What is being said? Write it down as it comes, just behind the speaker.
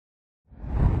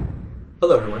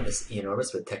Hello everyone, this is Ian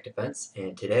Orvis with TekDefense,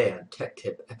 and today on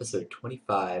TekTip episode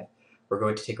 25, we're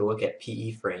going to take a look at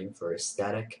Peframe for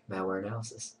static malware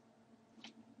analysis.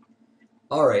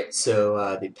 Alright,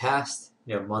 so the past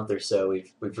month or so,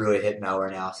 we've really hit malware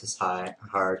analysis hard,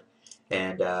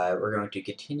 and we're going to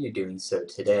continue doing so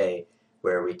today,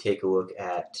 where we take a look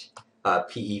at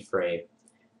Peframe,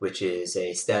 which is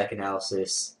a static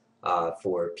analysis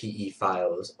for PE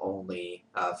files only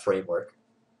framework.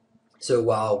 So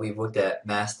while we've looked at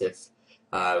MASTIFF,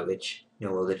 which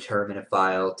will determine a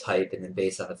file type and then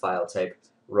based on the file type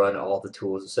run all the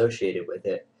tools associated with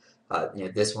it,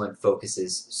 this one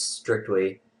focuses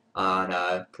strictly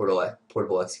on portable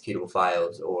executable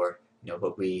files, or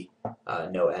what we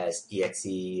know as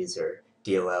EXEs or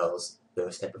DLLs,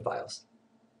 those type of files.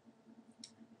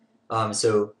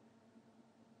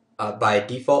 By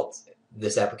default,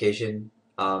 this application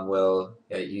will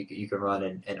you can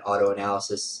run an auto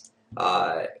analysis.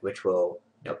 Which will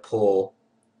pull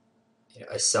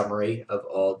a summary of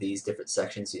all these different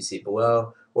sections you see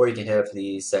below, or you can have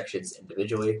these sections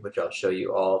individually, which I'll show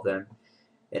you all of them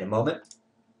in a moment.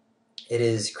 It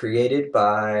is created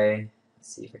by,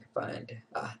 let's see if I can find,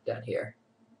 down here,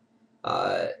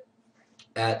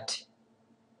 at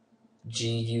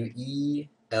GUELFO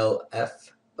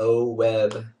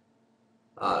web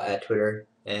at Twitter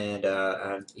and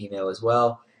on email as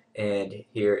well. And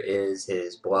here is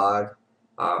his blog.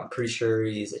 I'm pretty sure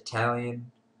he's Italian.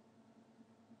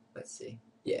 Let's see.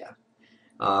 Yeah.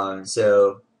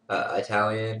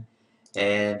 Italian.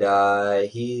 And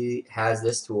he has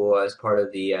this tool as part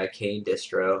of the CAINE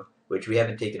distro, which we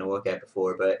haven't taken a look at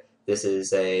before, but this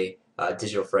is a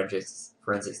digital forensics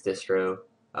distro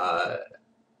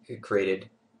created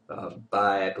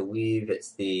by, I believe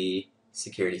it's the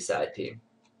security side team.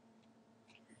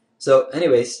 So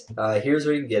anyways, here's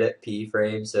where you can get it,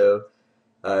 Peframe. So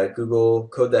Google,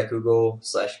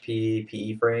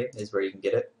 code.google/Peframe is where you can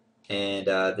get it. And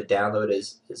the download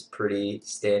is pretty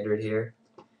standard here.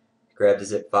 Grab the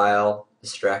zip file,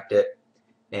 extract it,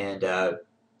 and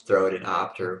throw it in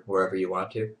opt or wherever you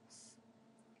want to.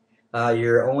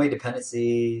 Your only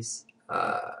dependencies,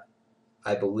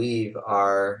 I believe,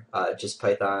 are just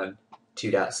Python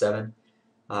 2.7.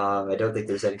 I don't think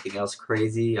there's anything else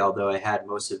crazy, although I had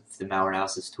most of the malware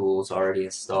analysis tools already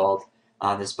installed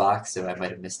on this box, so I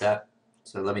might have missed that.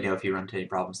 So let me know if you run into any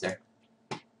problems there.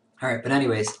 Alright, but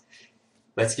anyways,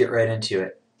 let's get right into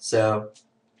it. So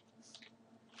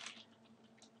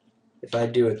if I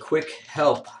do a quick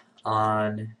help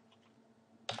on,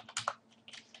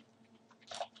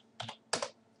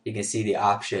 you can see the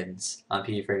options on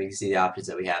Peframe. You can see the options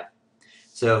that we have.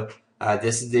 So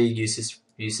this is the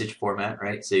usage format,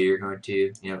 right? So you're going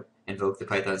to invoke the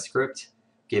Python script,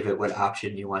 give it what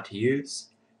option you want to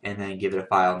use, and then give it a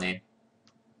file name.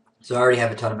 So I already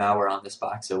have a ton of malware on this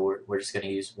box, so we're just going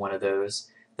to use one of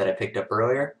those that I picked up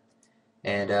earlier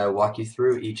and walk you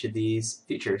through each of these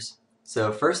features.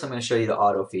 So first I'm going to show you the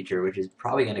auto feature, which is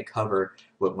probably going to cover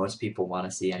what most people want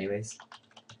to see anyways.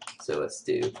 So let's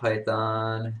do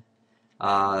Python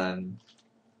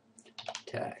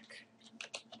tech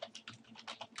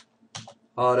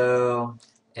auto,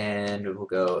 and we'll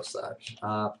go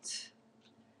 /opt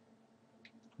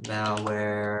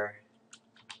malware,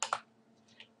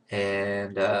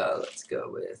 and let's go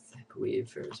with, I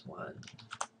believe there's one,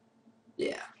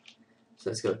 yeah, so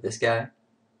let's go with this guy.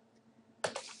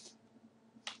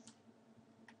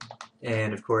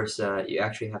 And of course you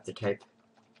actually have to type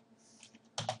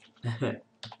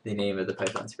the name of the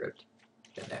Python script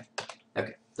in there.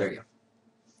 Okay, there you go.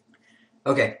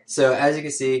 Okay, so as you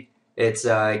can see, it's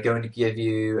going to give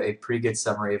you a pretty good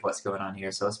summary of what's going on here.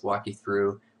 So let's walk you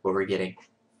through what we're getting.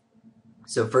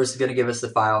 So first it's going to give us the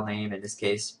file name. In this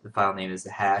case, the file name is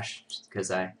the hash, just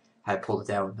because I pulled it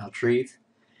down with Maltrieve.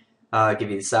 Give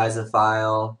you the size of the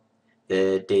file,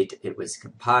 the date it was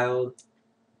compiled.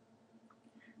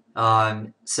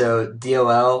 So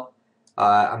DLL,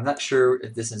 I'm not sure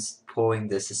if this is pulling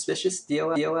the suspicious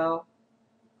DLL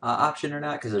option or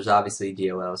not, because there's obviously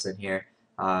DLLs in here.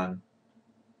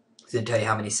 It's going to tell you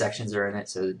how many sections are in it,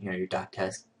 so your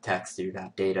 .text, your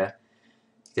 .data.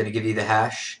 It's going to give you the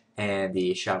hash and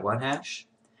the SHA-1 hash.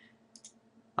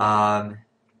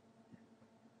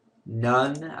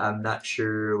 None, I'm not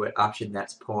sure what option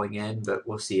that's pulling in, but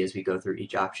we'll see as we go through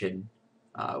each option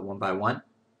one by one.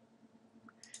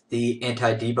 The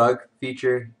anti-debug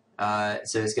feature,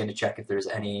 so it's going to check if there's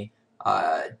any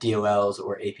DLLs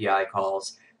or API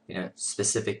calls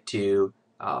specific to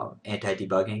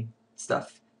anti-debugging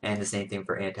stuff. And the same thing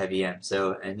for anti-VM.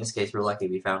 So in this case, we're lucky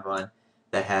we found one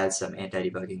that had some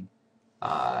anti-debugging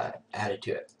added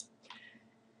to it.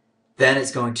 Then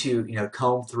it's going to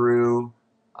comb through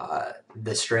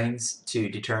the strings to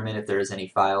determine if there's any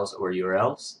files or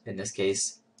URLs. In this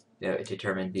case, it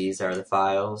determined these are the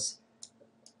files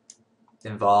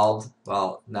involved.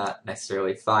 Well, not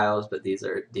necessarily files, but these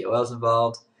are DLLs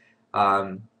involved.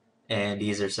 And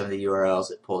these are some of the URLs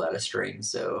that pulled out of strings.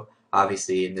 So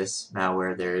obviously in this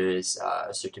malware there is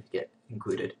a certificate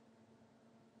included.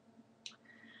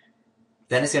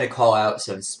 Then it's going to call out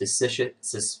some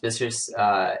suspicious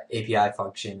API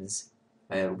functions,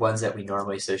 ones that we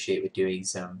normally associate with doing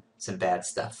some bad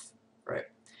stuff, right?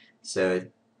 So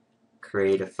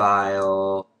create a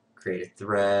file, create a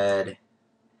thread,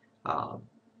 all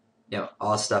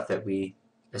stuff that we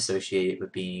associate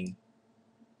with being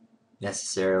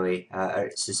necessarily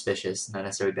suspicious, not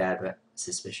necessarily bad, but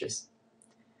suspicious,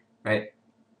 right?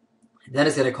 And then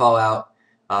it's going to call out,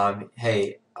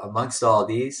 hey, amongst all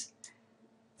these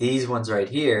ones right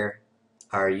here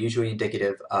are usually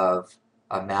indicative of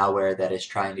a malware that is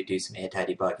trying to do some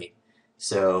anti-debugging.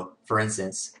 So, for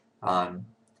instance,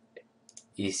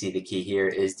 you see the key here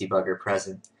is debugger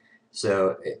present.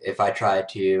 So if I try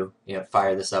to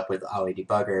fire this up with Ali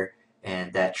debugger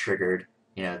and that triggered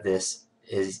this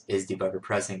is debugger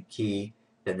present key,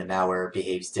 then the malware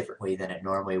behaves differently than it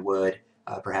normally would,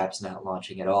 perhaps not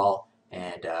launching at all,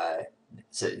 and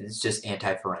so it's just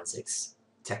anti-forensics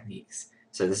techniques.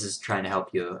 So this is trying to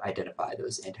help you identify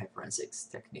those anti-forensics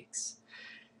techniques.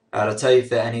 It'll tell you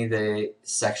if any of the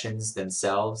sections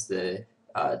themselves, the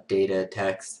data,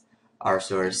 text,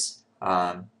 rsource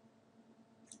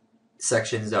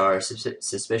sections are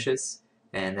suspicious,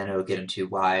 and then it'll get into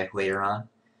why later on.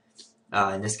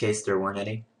 In this case, there weren't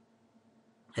any.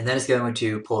 And then it's going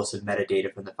to pull some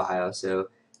metadata from the file. So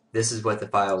this is what the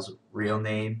file's real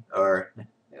name, or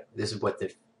this is what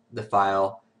the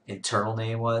file internal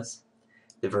name was,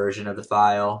 the version of the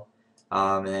file,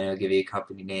 and then it'll give you a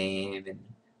company name and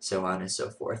so on and so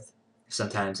forth.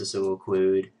 Sometimes this will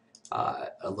include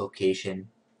a location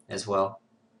as well.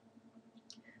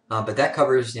 But that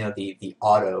covers the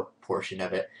auto portion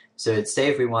of it. So say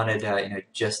if we wanted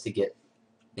just to get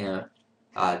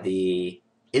the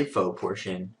info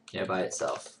portion by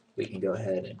itself, we can go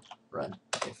ahead and run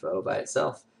info by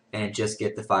itself and just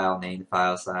get the file name, the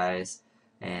file size,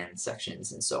 and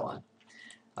sections and so on.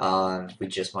 We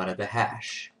just wanted the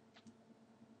hash.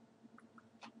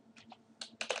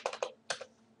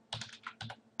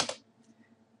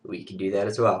 We can do that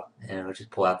as well, and we'll just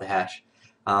pull out the hash.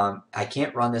 I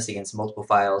can't run this against multiple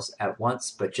files at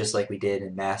once, but just like we did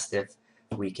in MASTIFF,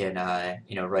 we can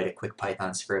write a quick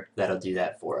Python script that'll do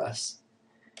that for us.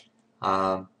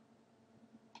 So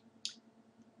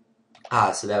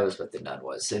that was what the none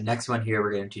was. So next one here,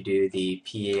 we're going to do the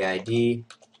PID.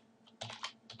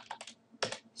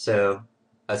 So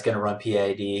I was going to run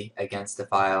PID against the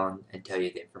file and tell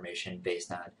you the information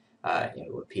based on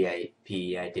what PID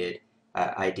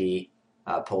ID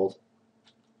pulled.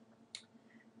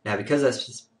 Now, because that's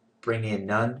just bringing in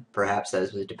none, perhaps that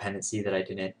was a dependency that I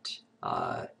didn't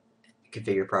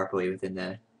configure properly within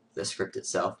the script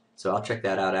itself. So I'll check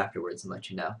that out afterwards and let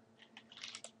you know.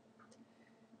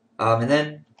 And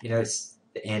then it's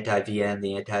the anti-VM,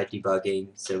 the anti-debugging.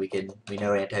 So we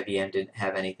know anti-VM didn't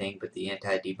have anything, but the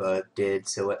anti-debug did.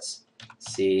 So let's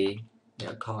see,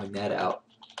 calling that out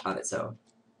on its own.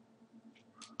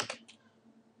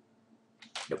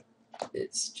 Nope,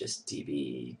 it's just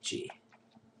dbg.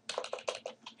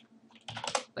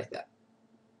 Like that.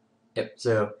 Yep,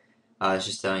 so it's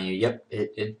just telling you, yep,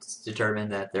 it's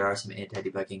determined that there are some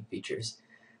anti-debugging features.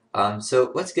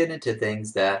 So let's get into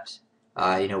things that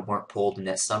weren't pulled in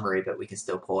that summary, but we can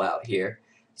still pull out here.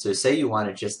 So say you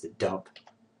wanted just to dump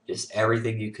just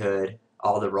everything you could,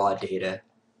 all the raw data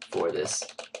for this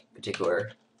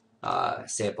particular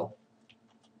sample.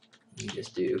 You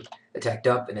just do a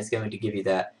TekDump, and it's going to give you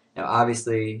that. Now,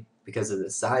 obviously, because of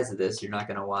the size of this, you're not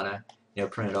going to want to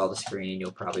print it all the screen.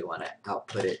 You'll probably want to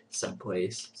output it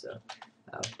someplace. So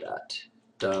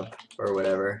out.dump or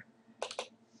whatever.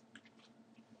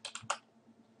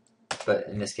 But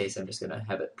in this case, I'm just going to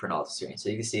have it print all the screen. So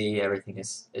you can see everything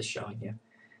is showing you.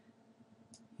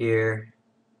 Here.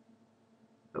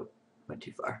 Oh, went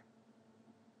too far.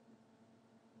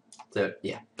 So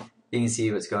yeah, you can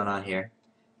see what's going on here.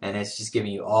 And it's just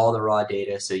giving you all the raw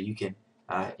data so you can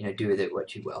do with it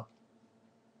what you will.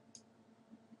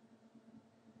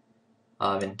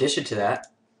 In addition to that,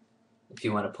 if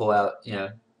you want to pull out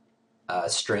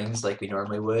strings like we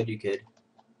normally would, you could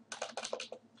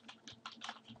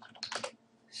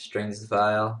strings the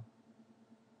file,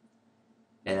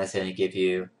 and that's going to give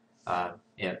you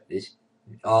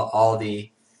all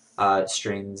the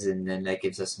strings, and then that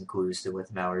gives us some clues to what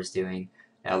the malware is doing.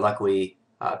 Now, luckily,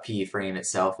 Peframe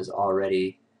itself is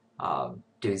already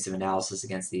doing some analysis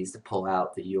against these to pull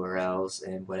out the URLs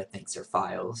and what it thinks are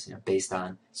files, based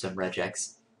on some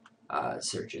regex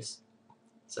searches.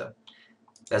 So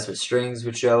that's what strings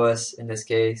would show us in this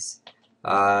case.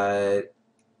 If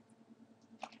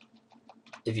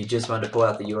you just wanted to pull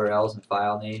out the URLs and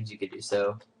file names, you could do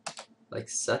so like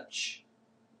such,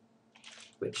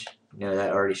 which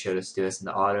that already showed us to us in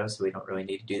the auto, so we don't really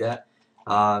need to do that.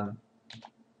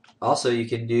 Also, you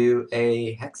can do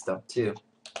a hex dump too.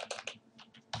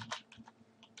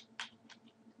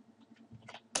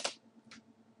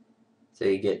 So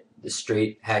you get the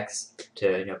straight hex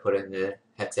to put in the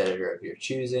hex editor of your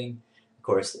choosing. Of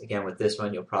course, again with this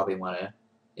one, you'll probably want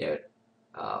to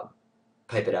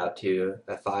pipe it out to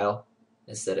a file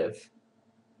instead of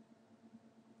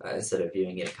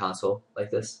viewing it in console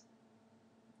like this.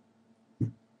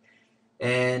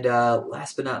 And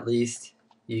last but not least,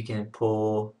 you can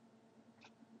pull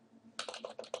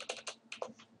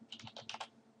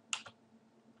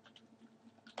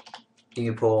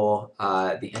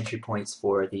the entry points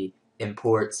for the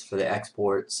imports, for the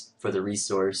exports, for the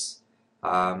resource,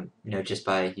 just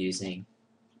by using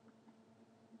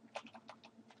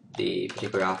the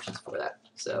particular options for that.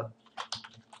 So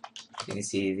you can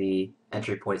see the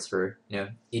entry points for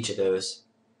each of those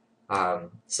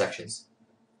sections.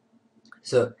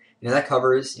 So that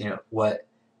covers what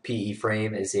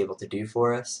Peframe is able to do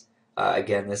for us.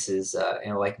 Again, this is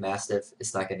like MASTIFF,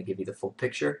 it's not going to give you the full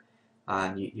picture.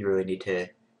 You really need to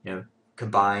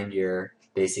combine your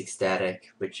basic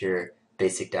static with your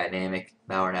basic dynamic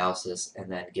malware analysis,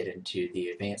 and then get into the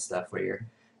advanced stuff where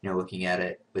you're looking at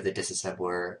it with a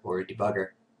disassembler or a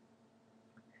debugger.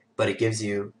 But it gives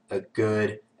you a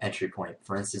good entry point.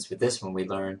 For instance, with this one, we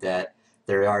learned that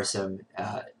there are some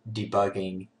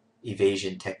debugging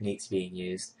evasion techniques being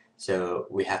used, so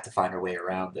we have to find our way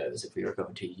around those if we were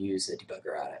going to use a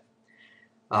debugger on it.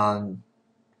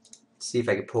 Let's see if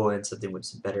I can pull in something with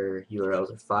some better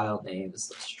URLs or file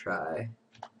names. Let's try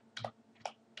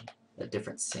a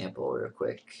different sample real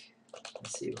quick.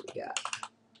 Let's see what we got.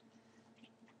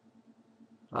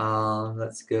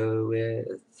 Let's go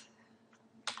with,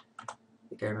 I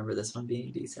think I remember this one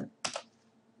being decent.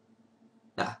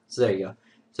 So there you go.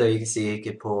 So you can see it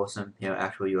could pull some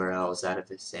actual URLs out of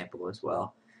this sample as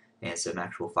well, and some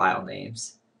actual file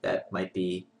names that might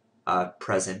be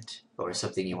present or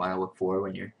something you want to look for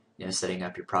when you're setting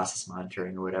up your process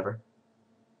monitoring or whatever.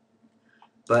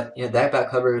 But that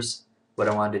about covers what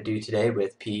I wanted to do today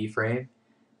with Peframe.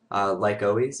 Like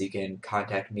always, you can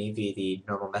contact me via the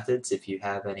normal methods if you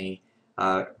have any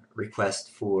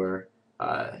request for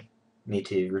me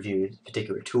to review a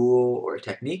particular tool or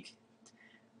technique.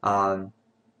 Like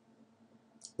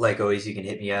always, you can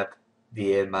hit me up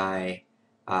via my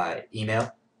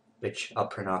email, which I'll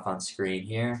print off on screen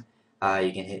here.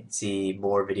 You can see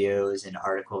more videos and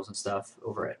articles and stuff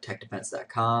over at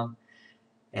TekDefense.com,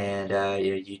 and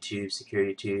YouTube, Secure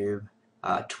YouTube.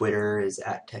 Twitter is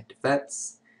at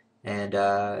TekDefense, and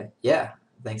yeah,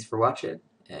 thanks for watching,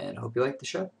 and hope you like the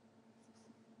show.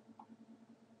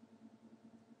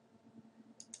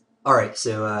 Alright,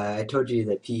 so I told you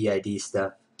the PEID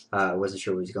stuff. Wasn't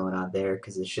sure what was going on there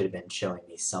because it should have been showing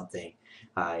me something,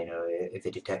 if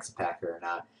it detects a packer or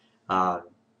not.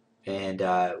 And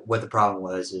what the problem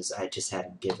was is I just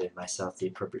hadn't given myself the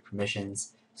appropriate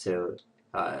permissions. So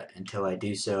until I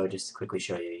do so, just to quickly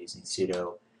show you using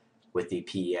sudo with the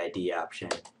PEID option.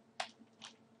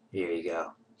 Here you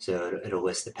go. So it'll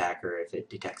list the packer if it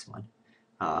detects one.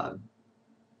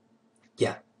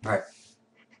 Yeah. All right.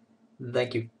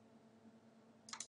 Thank you.